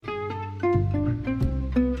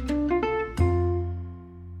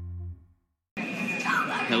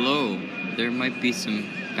Hello. There might be some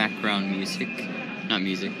background music. Not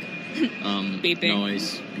music. Beeping.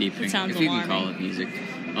 Noise. Beeping. It sounds if you alarming. can call it music.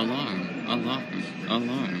 Alarm.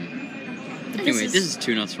 But Anyway, this is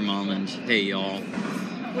Two Nuts from Almond. Hey, y'all.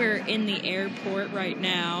 We're in the airport right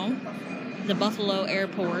now. The Buffalo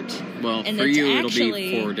Airport. Well, And for it's you, actually,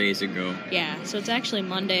 it'll be 4 days ago. Yeah, so it's actually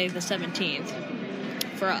Monday the 17th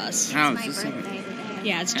for us. How It's is my this? birthday today.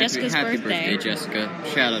 Yeah, it's Jessica's Happy birthday, birthday. Jessica.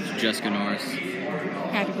 Shout out to Jessica Norris.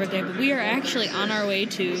 Happy birthday. But we are actually on our way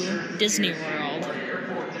to Disney World,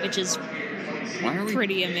 which is Why are we?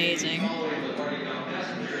 pretty amazing.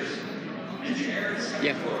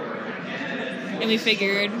 Yeah. And we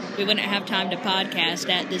figured we wouldn't have time to podcast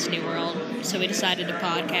at Disney World, so we decided to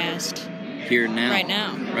podcast. Here now. Right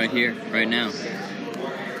now. Right here. Right now.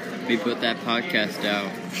 We put that podcast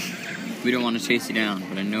out. We don't want to chase you down,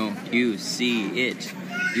 but I know you see it.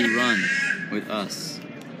 You run with us.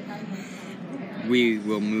 We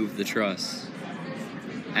will move the truss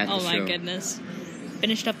at the Oh show. my goodness.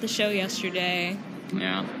 Finished up the show yesterday.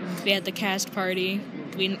 Yeah. We had the cast party.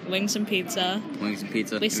 We winged some pizza. Wings and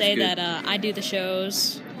pizza. We It was say good. that I do the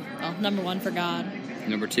shows. Well, number one for God.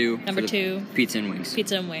 Number two. Number for the two. Pizza and wings.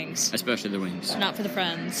 Pizza and wings. Especially the wings. Not for the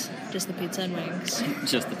friends. Just the pizza and wings.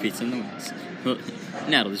 Just the pizza and the wings. Well,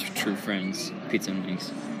 Natalie's true friends. Pizza and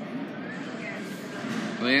wings.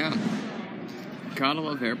 Well, yeah. Gotta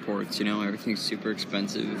love airports, you know, everything's super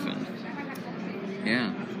expensive and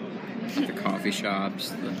yeah. The coffee shops,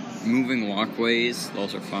 the moving walkways,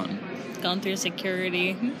 those are fun. Going through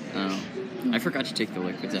security. Oh. I forgot to take the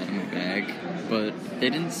liquids out of my bag, but they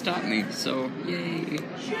didn't stop me, so yay.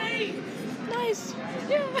 Nice.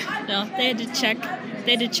 Yeah. No, they had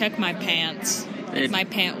to check my pants. They- My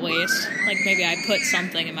pant waist. Like maybe I put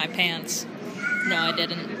something in my pants. No, I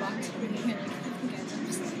didn't.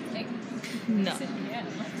 No.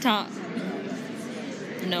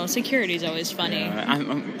 No, security's always funny. Yeah,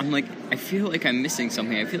 I'm like, I feel like I'm missing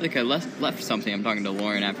something. I feel like I left something. I'm talking to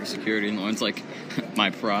Lauren after security, and Lauren's like,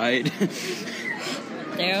 my pride.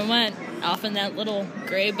 There I went, off in that little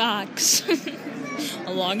gray box.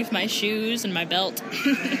 Along with my shoes and my belt.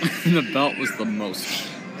 The belt was the most.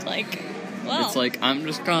 It's like, well. It's like, I'm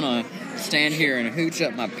just gonna stand here and hooch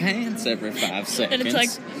up my pants every 5 seconds. And it's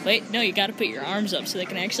like, wait, no, you gotta put your arms up so they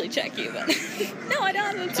can actually check you. But no, I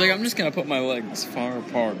don't. It's like, I'm just gonna put my legs far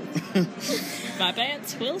apart. My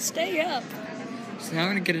pants will stay up. So now I'm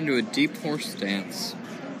gonna get into a deep horse stance.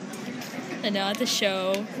 And now at the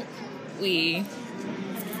show,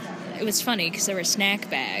 it was funny because there were snack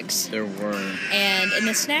bags. There were. And in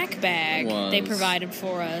the snack bag, Was. they provided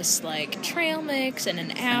for us, like, trail mix and an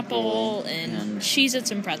apple and Cheez-Its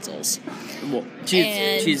and pretzels. Well, And-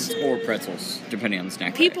 cheese or pretzels, depending on the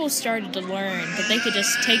snack People started to learn that they could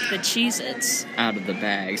just take the Cheez-Its bag. Out of the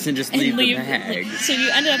bags and just and leave leave the bag. So you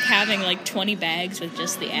ended up having, like, 20 bags with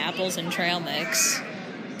just the apples and trail mix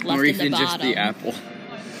left Or in the even bottom. just the apple.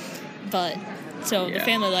 But, so the Yeah.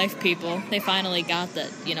 Family Life people, they finally got that,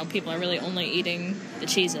 you know, people are really only eating the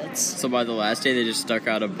Cheez-Its. So by the last day, they just stuck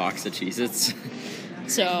out a box of Cheez-Its.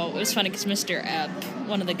 So it was funny because Mr. Ebb,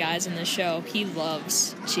 one of the guys in the show, he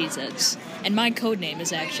loves Cheez-Its. And my code name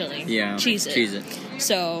is actually Cheez-It. Cheez-It.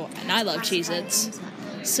 So, and I love Cheez-Its.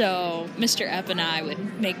 So Mr. Ebb and I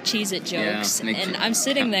would make Cheez-It jokes. Yeah, and I'm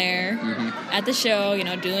sitting there at the show, you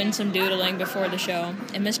know, doing some doodling before the show.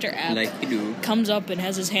 And Mr. Ebb Like you do. comes up and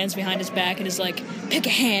has his hands behind his back and is like, pick a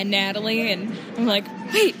hand, Natalie. And I'm like,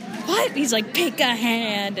 wait, what? He's like, pick a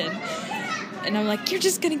hand. And I'm like, you're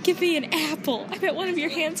just going to give me an apple. I bet one of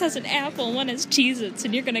your hands has an apple and one has Cheez-Its,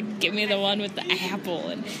 and you're going to give me the one with the apple.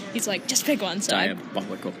 And he's like, just pick one. So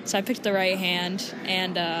Diabolical. I picked the right hand,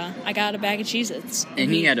 and I got a bag of Cheez-Its.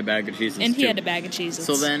 And he had a bag of Cheez-Its, And he too. had a bag of Cheez-Its.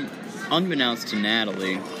 So then, unbeknownst to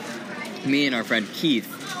Natalie, me and our friend Keith,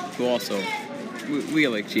 who also, we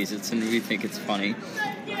like Cheez-Its and we think it's funny,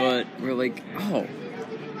 but we're like, oh,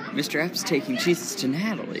 Mr. Epps taking Cheez-Its to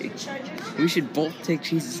Natalie. We should both take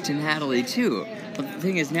Cheez-Its to Natalie, too. But the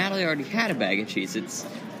thing is, Natalie already had a bag of Cheez-Its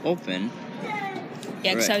open.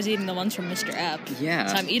 Yeah, because Right. I was eating the ones from Mr. Epp. Yeah.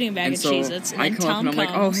 So I'm eating a bag And of so Cheez-Its, and I then come up Tom and I'm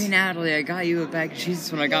comes. like, oh, hey, Natalie, I got you a bag of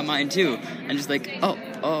Cheez-Its when I got mine, too. And just like,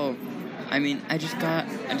 oh, I mean, I just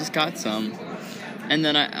got some. And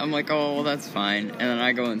then I'm like, oh, well, that's fine. And then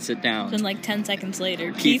I go and sit down. Then like 10 seconds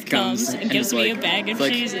later, Keith comes and gives is me like- a bag of it's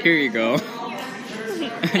like, Cheez-Its. here you go.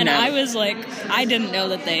 And Now- I was like, I didn't know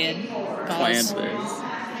that they had Planned paused. this.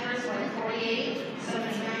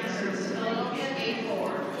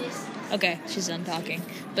 Okay, she's done talking.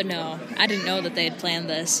 But no, I didn't know that they had planned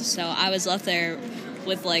this. So I was left there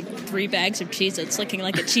with like 3 bags of Cheez-Its, looking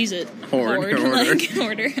like a Cheez-It Hoarder. like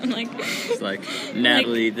hoarder. I'm like, It's like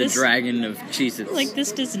Natalie, the this- dragon of Cheez-Its. like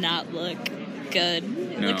this does not look good.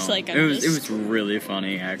 It No, looks like it I'm was just really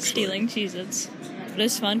funny actually. stealing Cheez-Its. But it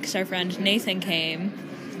was fun because our friend Nathan came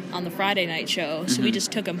on the Friday night show, so we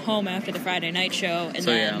just took him home after the Friday night show and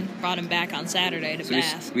So, then yeah. brought him back on Saturday to So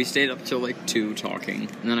Bath. we stayed up till like 2 talking,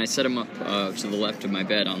 and then I set him up to the left of my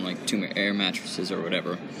bed on like 2 air mattresses or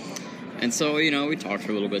whatever. And so we talked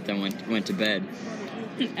for a little bit, then went to bed.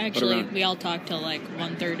 Actually, around- we all talked till like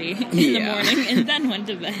 1:30 in the Yeah. morning and then went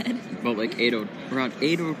to bed. But like around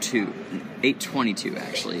 8:22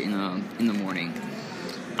 actually in the morning.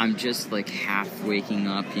 I'm just like half waking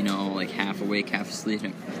up, like half awake, half asleep.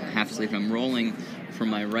 I'm rolling from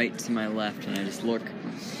my right to my left, and I just look,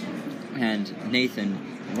 and Nathan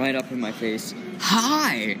right up in my face,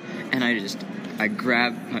 hi! And I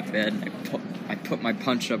grab my bed and I put my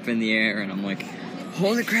punch up in the air, and I'm like,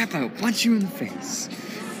 holy crap! I will punch you in the face.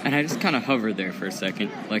 And I just kind of hovered there for a second,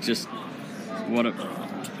 like just,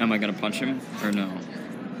 am I gonna punch him or no?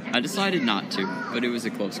 I decided not to, but it was a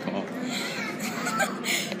close call.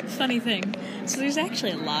 Funny thing. So there's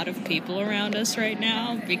actually a lot of people around us right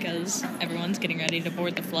now because everyone's getting ready to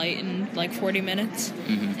board the flight in like 40 minutes.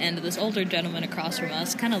 Mm-hmm. And this older gentleman across from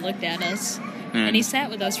us kind of looked at us. And he sat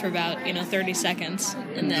with us for about, 30 seconds.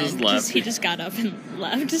 And then Just left. he just got up and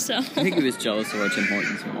left. So I think he was jealous of our Tim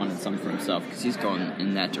Hortons and wanted some for himself because he's going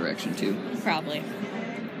in that direction too. Probably.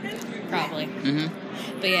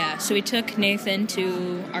 Mm-hmm. But yeah, so we took Nathan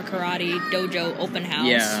to our karate dojo open house.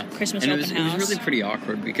 Yeah, Christmas and open house. It was really pretty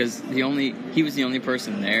awkward because he was the only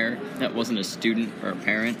person there that wasn't a student or a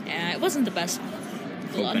parent. Yeah, it wasn't the best.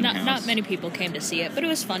 Open house. Not many people came to see it, but it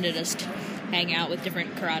was fun to just hang out with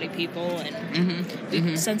different karate people.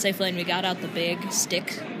 And Sensei Flynn, we got out the big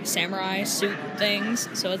stick samurai suit things,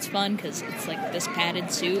 so it's fun because it's like this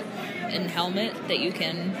padded suit and helmet that you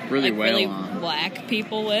can Really whack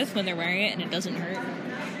people with when they're wearing it, and it doesn't hurt.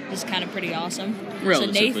 It's kind of pretty awesome.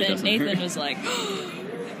 Relatively So doesn't Nathan hurt. was like,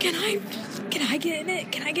 Can I get in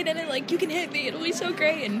it? Can I get in it? Like, you can hit me. It'll be so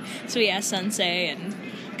great. And so we asked Sensei, and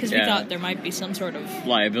because we Yeah. thought there might be some sort of,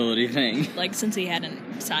 Liability thing. like, since he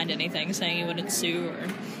hadn't signed anything saying he wouldn't sue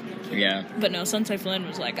or... Yeah. But no, Sensei Flynn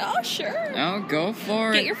was like, oh, sure. Oh, go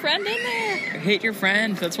for Get it. your friend in there. Hit your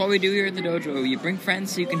friend. That's what we do here at the dojo. You bring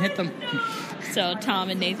friends so you can hit them. So Tom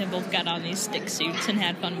and Nathan both got on these stick suits and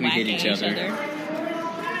had fun We hit whacking each each other. other.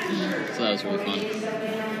 So that was really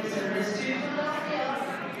fun.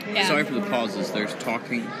 Yeah. Sorry for the pauses. There's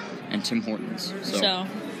talking and Tim Hortons. So,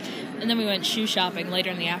 And then we went shoe shopping later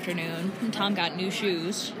in the afternoon, and Tom got new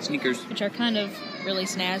shoes, sneakers. which are kind of really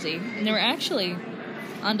snazzy. And they were actually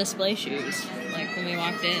on display shoes, like when we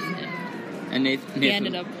walked in. And Nathan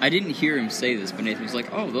ended up- I didn't hear him say this, but Nathan was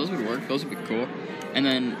like, oh, those would work. Those would be cool. And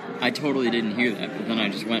then I totally didn't hear that, but then I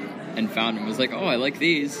just went and found him. I was like, oh, I like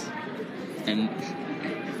these. And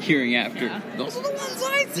hearing after, Yeah. those are the ones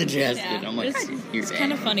I suggested. Yeah, I'm like, I it's, didn't hear it's that.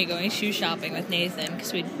 kind of funny going shoe shopping with Nathan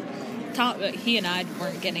because he and I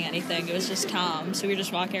weren't getting anything. It was just Tom, so we were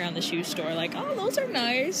just walking around the shoe store like, oh, those are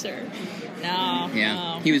nice, or no. Yeah,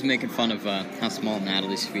 no. he was making fun of how small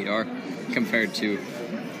Natalie's feet are compared to,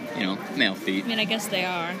 male feet. I mean, I guess they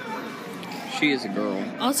are. She is a girl.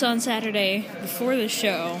 Also on Saturday, before the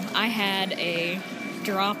show, I had a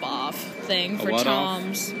drop-off thing for what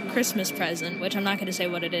Tom's Christmas present, which I'm not going to say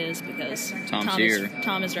what it is because Tom's here.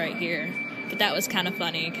 Tom is right here. But that was kind of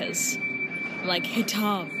funny because I'm like, hey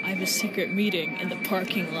Tom, I have a secret meeting in the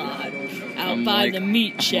parking lot out I'm by like- the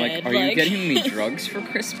meat I'm shed. like, are you getting me drugs for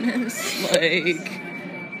Christmas? Like,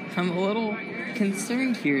 I'm a little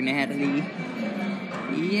concerned here, Natalie.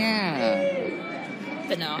 Yeah.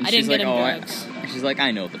 But no, And I she's didn't get like, him oh, drugs. she's like,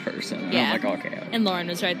 I know the person. And Yeah. I'm like, okay. And Lauren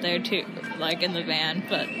was right there too, like in the van.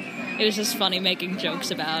 But it was just funny making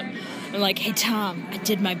jokes about. I'm like, hey Tom, I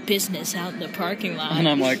did my business out in the parking lot. And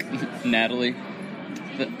I'm like, Natalie,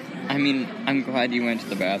 I'm glad you went to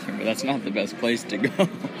the bathroom, but that's not the best place to go.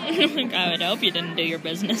 Like, I would hope you didn't do your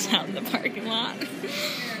business out in the parking lot.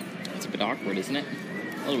 It's a bit awkward, isn't it?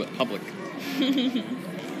 A little bit public.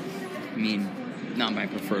 I mean, not my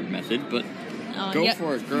preferred method, but go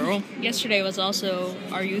for it, girl. Yesterday was also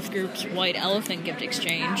our youth group's White Elephant gift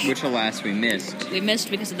exchange. Which, alas, we missed. We missed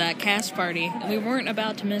because of that cast party, and we weren't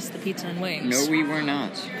about to miss the pizza and wings. No, we were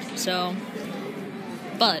not. So,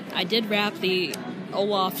 but I did wrap the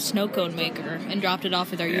Olaf snow cone maker and dropped it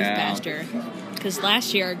off with our youth pastor. Because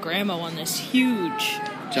last year, our grandma won this huge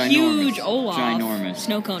Olaf Ginormous.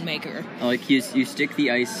 snow cone maker. Like, you stick the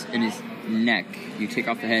ice in his neck. You take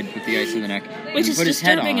off the head, put the ice in the neck. and Which you is put his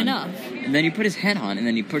head disturbing on, enough. And then you put his head on, and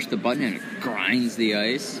then you push the button, and it grinds the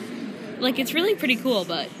ice. like, it's really pretty cool,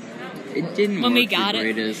 but It didn't when work we got the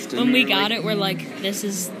it, greatest. when we got it, we're like, this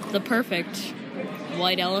is the perfect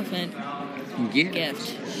white elephant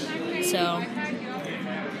gift. So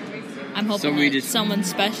I'm hoping that someone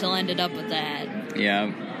special ended up with that.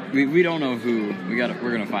 Yeah, we don't know who. We're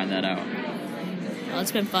gonna find that out. Well,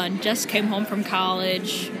 it's been fun. Jess came home from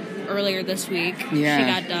college earlier this week. Yeah, she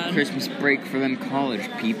got done. Christmas break for them college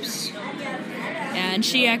peeps. And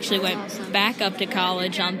she actually went back up to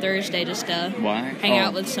college on Thursday just to hang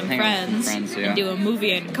out with some friends, and do a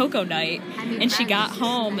movie and Coco night. And she got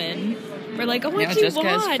home and we're like, oh, what'd you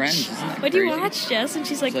watch? What'd you watch, Jess? And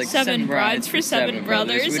she's like, Seven Brides for Seven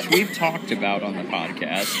Brothers. Which we've talked about on the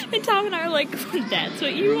podcast. And Tom and I are like, that's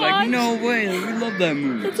what you watch? We're like, no way, we love that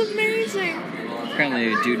movie. That's amazing.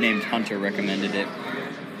 Apparently a dude named Hunter recommended it.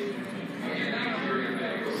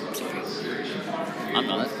 I'm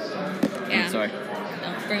not. Yeah. I'm sorry.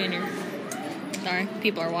 No, bring in your... Sorry,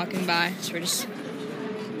 people are walking by, so we're just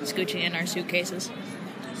scooching in our suitcases.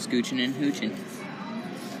 Scooching and hooching.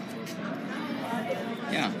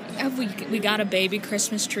 Yeah. We got a baby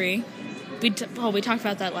Christmas tree. We talked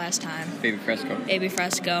about that last time. Baby Fresco. Baby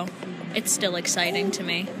Fresco. It's still exciting to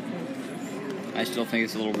me. I still think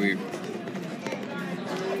it's a little weird.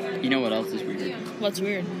 You know what else is weird? What's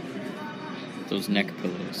weird? Those neck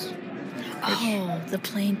pillows. Oh, the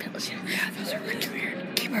plain pillows. Yeah, those are really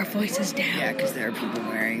weird. Keep our voices down. Yeah, because there are people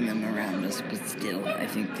wearing them around us, but still, I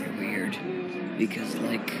think they're weird. Because,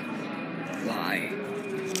 like, why?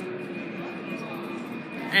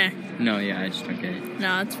 No, yeah, I just don't get it.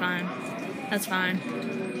 No, it's fine. That's fine.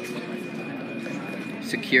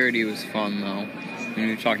 Security was fun, though. We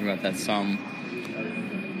were talking about that some.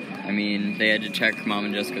 I mean, they had to check Mom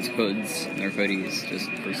and Jessica's hoods, their hoodies, just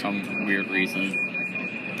for some weird reason.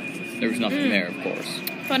 There was nothing there, of course.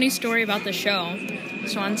 Funny story about the show.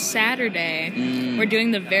 So on Saturday, we're doing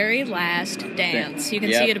the very last dance. You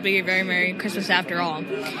can see it'll be a very Merry Christmas after all.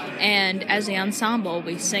 And as the ensemble,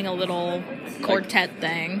 we sing a little quartet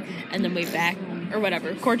thing, and then we back, or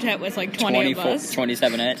whatever, quartet with like 20 of us.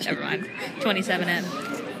 27-it. Never mind. 27-it.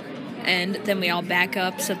 And then we all back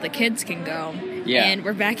up so the kids can go. Yeah. And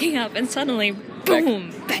we're backing up, and suddenly,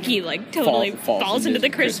 boom, Becky, like, totally falls into the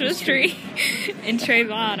Christmas tree. And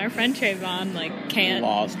Trayvon, our friend Trayvon, like, can't...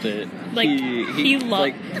 Lost it. Like, he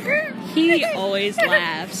always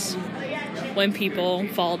laughs when people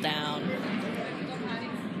fall down.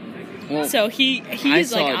 Well, so he's,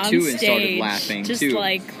 like, on too, stage, and started laughing, just, too.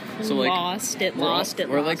 like... So, like,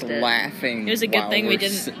 We're like laughing. It was a good thing we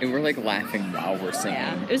didn't. We're like laughing while we're singing.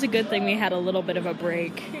 Yeah, it was a good thing we had a little bit of a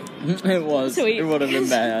break. It was. So it would have been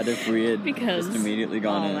bad if we had just immediately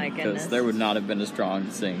gone in. My goodness. Because there would not have been a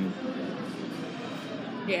strong sing.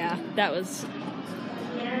 Yeah, that was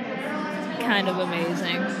kind of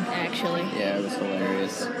amazing, actually. Yeah, it was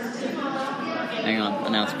hilarious. Hang on,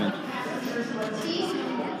 announcement.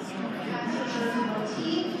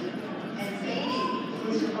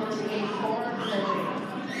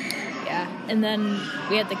 Yeah, and then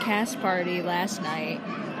we had the cast party last night,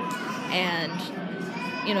 and,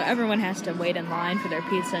 you know, everyone has to wait in line for their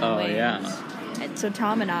pizza and wings. Yeah. And so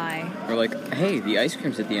Tom and I... We're like, hey, the ice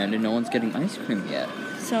cream's at the end and no one's getting ice cream yet.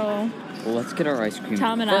 So... Well, let's get our ice cream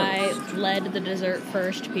Tom and first. I led the dessert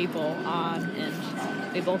first people on, and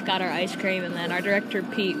we both got our ice cream, and then our director,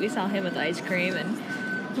 Pete, we saw him with ice cream, and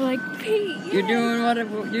we're like, Pete, yeah. You're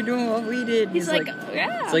doing what we did. He's like,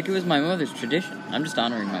 yeah. It's like it was my mother's tradition. I'm just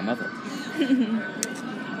honoring my mother.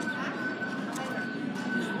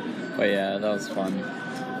 But yeah, that was fun.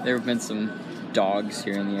 There have been some dogs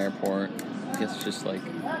here in the airport. I guess just like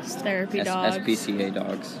it's therapy dogs. SPCA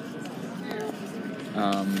dogs.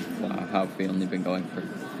 Wow, how have we only been going for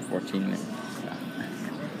 14 minutes?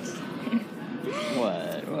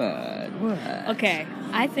 What? Okay,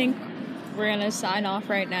 I think we're gonna sign off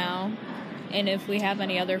right now. And if we have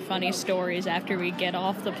any other funny stories after we get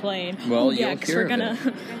off the plane, well, yeah, because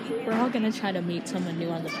we're all gonna try to meet someone new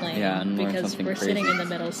on the plane. Yeah, and learn because something we're crazy. sitting in the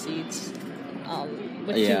middle seats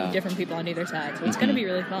with two different people on either side, so it's gonna be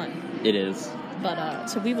really fun. It is. But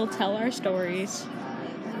so we will tell our stories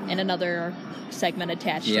in another segment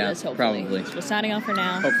attached to this. Hopefully, probably. So we're signing off for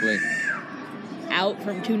now. Hopefully. Out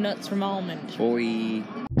from Two Nuts from Almond. Boy.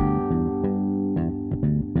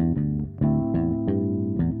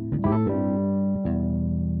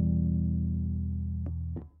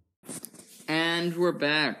 And we're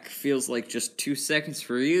back. Feels like just 2 seconds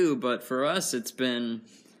for you, but for us it's been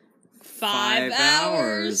 5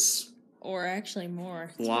 hours. Or actually more.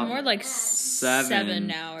 It's been more like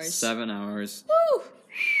 7 hours. 7 hours. Woo!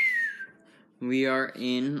 We are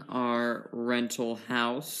in our rental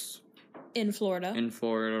house. In Florida. In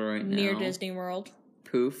Florida right now. Near Disney World.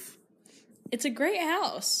 Poof. It's a great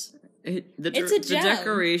house. The It's a gem.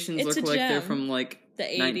 decorations It's look a like they're gem. from like The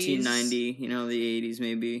 80s. 1990, the 80s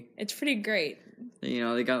maybe. It's pretty great.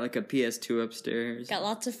 They got like a PS2 upstairs. Got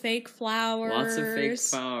lots of fake flowers. Lots of fake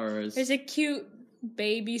flowers. There's a cute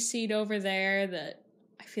baby seat over there that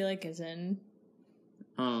I feel like is in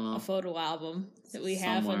I don't know. a photo album that we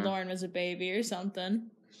have when Somewhere. Lauren was a baby or something.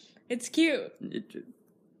 It's cute.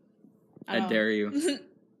 I dare you.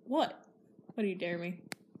 What? What do you dare me?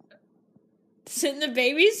 To sit in the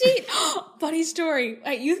baby seat? Funny story.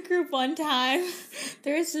 At youth group one time,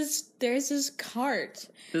 there's this cart.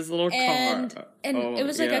 This little And car. it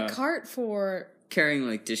was like a cart for carrying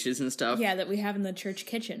like dishes and stuff. yeah, that we have in the church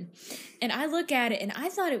kitchen. And I look at it and I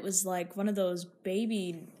thought it was like one of those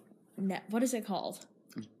baby what is it called?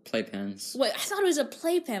 Playpens. Wait, I thought it was a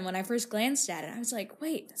playpen when I first glanced at it. I was like,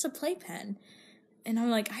 wait, that's a playpen. And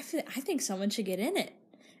I'm like, I think someone should get in it.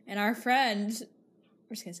 And our friend,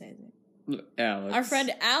 we're just gonna say his name. Alex. Our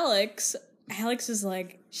friend Alex is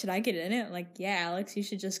like, should I get in it? I'm like, yeah, Alex, you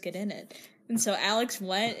should just get in it. And so Alex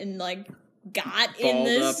went and like got in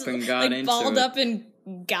this, balled up and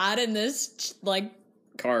got in this like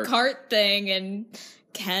cart thing. And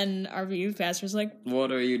Ken, our youth pastor, was like,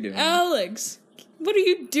 "What are you doing, Alex? What are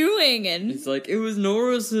you doing?" And he's like, "It was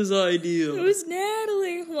Norris's idea. It was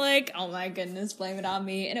Natalie." I'm like, oh my goodness, blame it on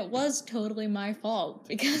me. And it was totally my fault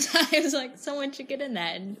because I was like, someone should get in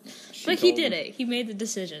that. But he did it. He made the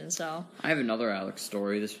decision, so. I have another Alex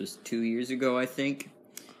story. This was 2 years ago, I think.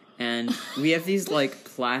 And we have these, like,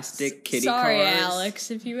 plastic kitty cars. Sorry,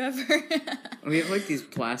 Alex, if you ever... We have, like, these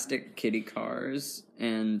plastic kitty cars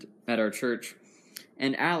and at our church.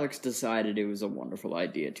 And Alex decided it was a wonderful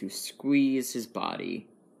idea to squeeze his body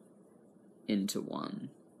into one.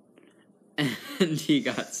 And he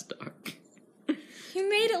got stuck. He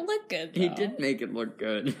made it look good, though. He did make it look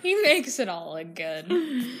good. He makes it all look good.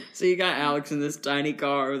 So you got Alex in this tiny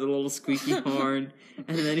car with a little squeaky horn.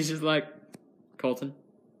 And then he's just like, "Colton,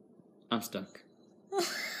 I'm stuck." I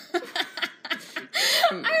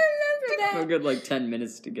remember that. A good, like, 10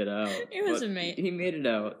 minutes to get out. It was amazing. He made it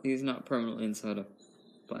out. He's not permanently inside a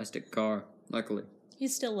plastic car, luckily.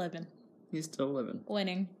 He's still living. He's still living.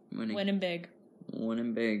 Winning big.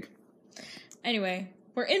 Winning big. Anyway,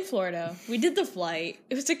 we're in Florida. We did the flight.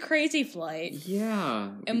 It was a crazy flight. Yeah.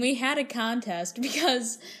 And we had a contest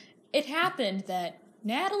because it happened that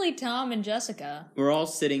Natalie, Tom, and Jessica... We're all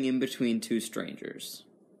sitting in between two strangers.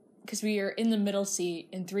 Because we were in the middle seat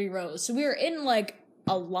in 3 rows. So we were in, like,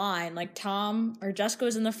 a line. Like, Jessica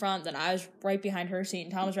was in the front, then I was right behind her seat,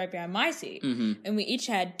 and Tom was right behind my seat. Mm-hmm. And we each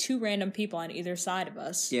had 2 random people on either side of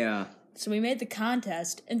us. Yeah. So we made the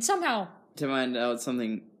contest, and somehow... To find out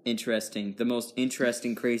something interesting, the most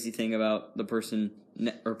interesting, crazy thing about the person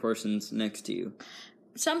or persons next to you.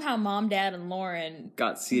 Somehow Mom, Dad, and Lauren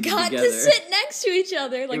got seated got together. to sit next to each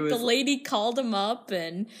other. Like, was, the lady called them up,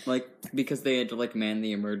 and... Like, because they had to, like, man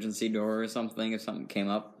the emergency door or something if something came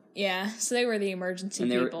up. Yeah, so they were the emergency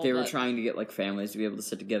and people. They were trying to get, like, families to be able to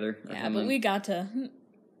sit together. Yeah, but we got to...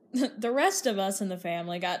 The rest of us in the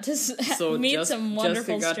family got to meet some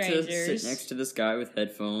wonderful Jessica strangers. got to sit next to this guy with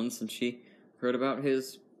headphones, and she heard about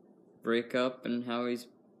his breakup and how he's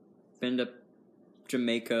been to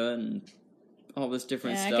Jamaica and all this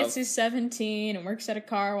different stuff. Yeah, I guess he's 17 and works at a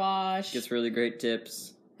car wash. Gets really great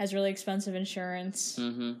tips. Has really expensive insurance.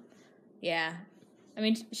 Mm-hmm. Yeah. I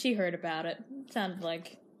mean, she heard about it. Sounded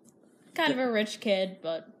like kind of a rich kid,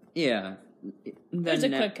 but... Yeah. It was a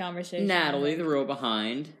quick conversation. Natalie, the row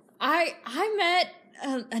behind. I met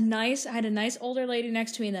I had a nice older lady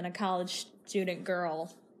next to me and then a college student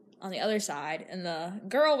girl on the other side. And the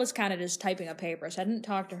girl was kind of just typing a paper, so I didn't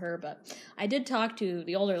talk to her, but I did talk to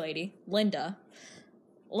the older lady, Linda.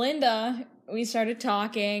 We started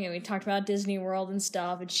talking, and we talked about Disney World and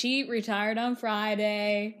stuff, and she retired on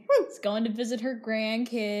Friday. Was going to visit her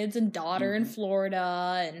grandkids and daughter in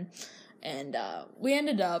Florida, and we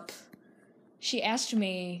ended up, she asked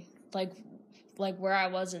me, like where I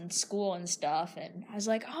was in school and stuff, and I was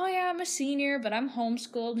like, oh yeah, I'm a senior, but I'm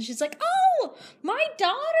homeschooled, and she's like, oh, my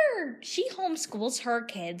daughter, she homeschools her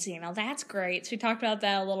kids, that's great. So we talked about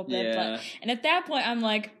that a little bit, and at that point, I'm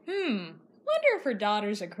like, wonder if her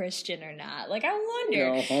daughter's a Christian or not. Like, I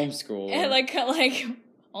wonder. Homeschool. And like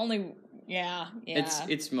only, yeah.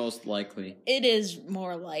 It's most likely. It is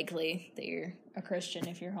more likely that you're a Christian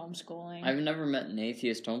if you're homeschooling. I've never met an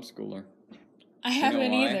atheist homeschooler. I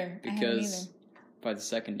haven't why? either. Because by the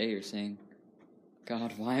second day you're saying,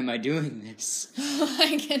 God, why am I doing this? Oh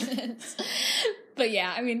my goodness. But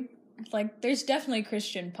yeah, I mean, like, there's definitely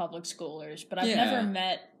Christian public schoolers, but I've never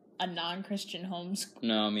met a non-Christian homeschool.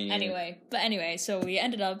 No, I mean... Anyway, so we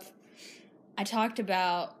ended up... I talked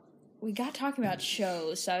about we got talking about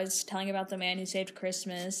shows. So I was telling about The Man Who Saved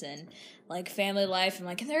Christmas and like Family Life. I'm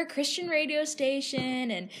like, is there a Christian radio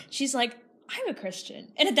station? And she's like, I'm a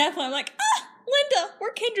Christian. And at that point, I'm like, Linda,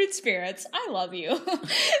 we're kindred spirits. I love you. So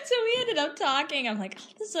we ended up talking. I'm like,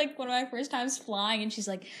 this is like one of my first times flying. And she's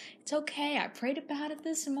like, it's okay. I prayed about it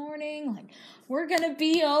this morning. Like, we're going to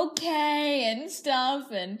be okay and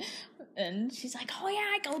stuff. And she's like, oh yeah,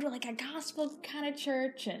 I go to like a gospel kind of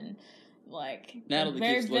church and like Natalie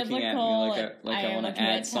very keeps looking at me like I want to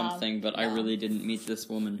add something, but no. I really didn't meet this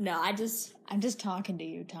woman. No, I'm just talking to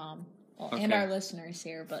you, Tom, okay. And our listeners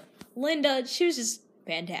here. But Linda, she was just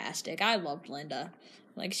fantastic. I loved Linda.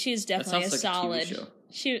 Like she's definitely that sounds like solid. a TV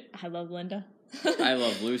show. I love Linda. I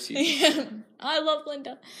love Lucy. Yeah, I love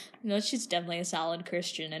Linda. No, she's definitely a solid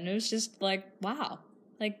Christian, and it was just like, wow,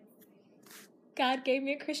 like God gave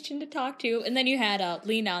me a Christian to talk to. And then you had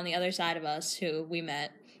Lena on the other side of us, who we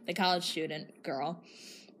met, the college student girl.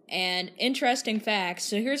 And interesting facts.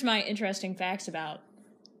 So here's my interesting facts about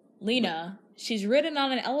Lena. She's ridden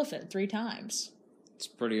on an elephant 3 times. It's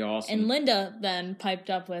pretty awesome. And Linda then piped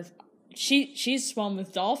up with, she's swum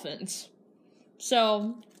with dolphins.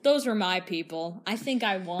 So those were my people. I think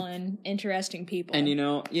I won. Interesting people. And you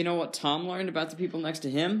know what Tom learned about the people next to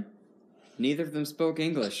him? Neither of them spoke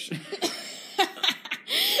English.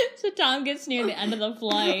 So Tom gets near the end of the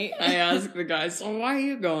flight. I asked the guy, so why are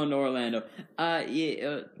you going to Orlando?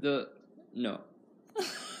 No.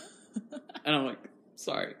 And I'm like,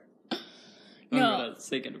 sorry. I'm gonna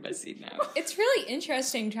sink into my seat now. It's really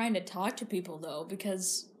interesting trying to talk to people, though,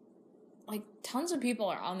 because, like, tons of people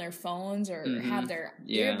are on their phones or have their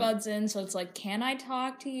earbuds in, so it's like, can I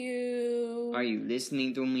talk to you? Are you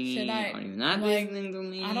listening to me? Are you not listening to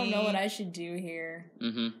me? I don't know what I should do here.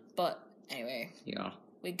 Mm-hmm. But, anyway. Yeah.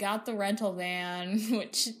 We got the rental van,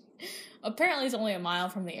 which apparently is only a mile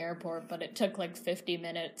from the airport, but it took, like, 50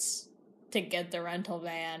 minutes to get the rental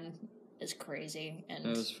van. Is crazy,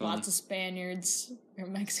 and lots of Spaniards or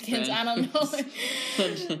Mexicans. I don't know.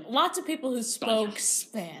 Lots of people who spoke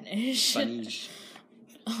Spanish.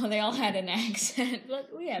 Oh, they all had an accent,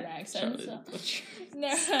 but we have accents. So.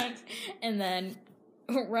 And then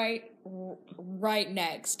right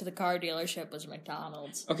next to the car dealership was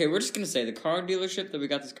McDonald's. Okay, we're just gonna say the car dealership that we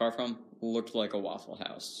got this car from looked like a Waffle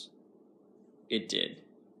House. It did.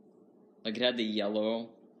 Like it had the yellow,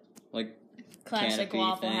 like. Classic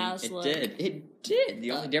Waffle House look. It did.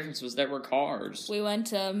 The only difference was there were cars. We went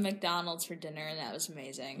to McDonald's for dinner, and that was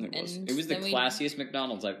amazing. It was the classiest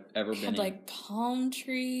McDonald's I've ever been in. Had, like, palm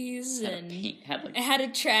trees, it had a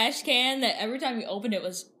trash can that every time you opened it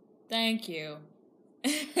was, thank you.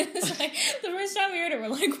 It's like, the first time we heard it, we're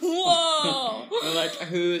like, whoa! We're like,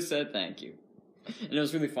 who said thank you? And it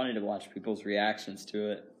was really funny to watch people's reactions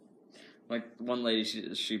to it. Like, one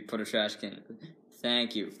lady, she put a trash can,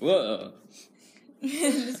 thank you. Whoa!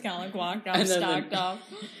 Just kind of like walked off, stalked off.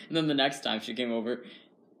 And then the next time she came over,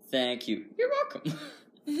 thank you. You're welcome.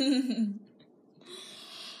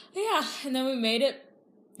 Yeah, and then we made it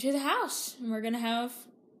to the house. And we're going to have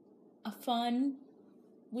a fun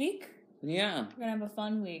week. Yeah. We're going to have a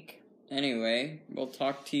fun week. Anyway, we'll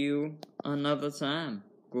talk to you another time.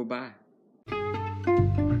 Goodbye.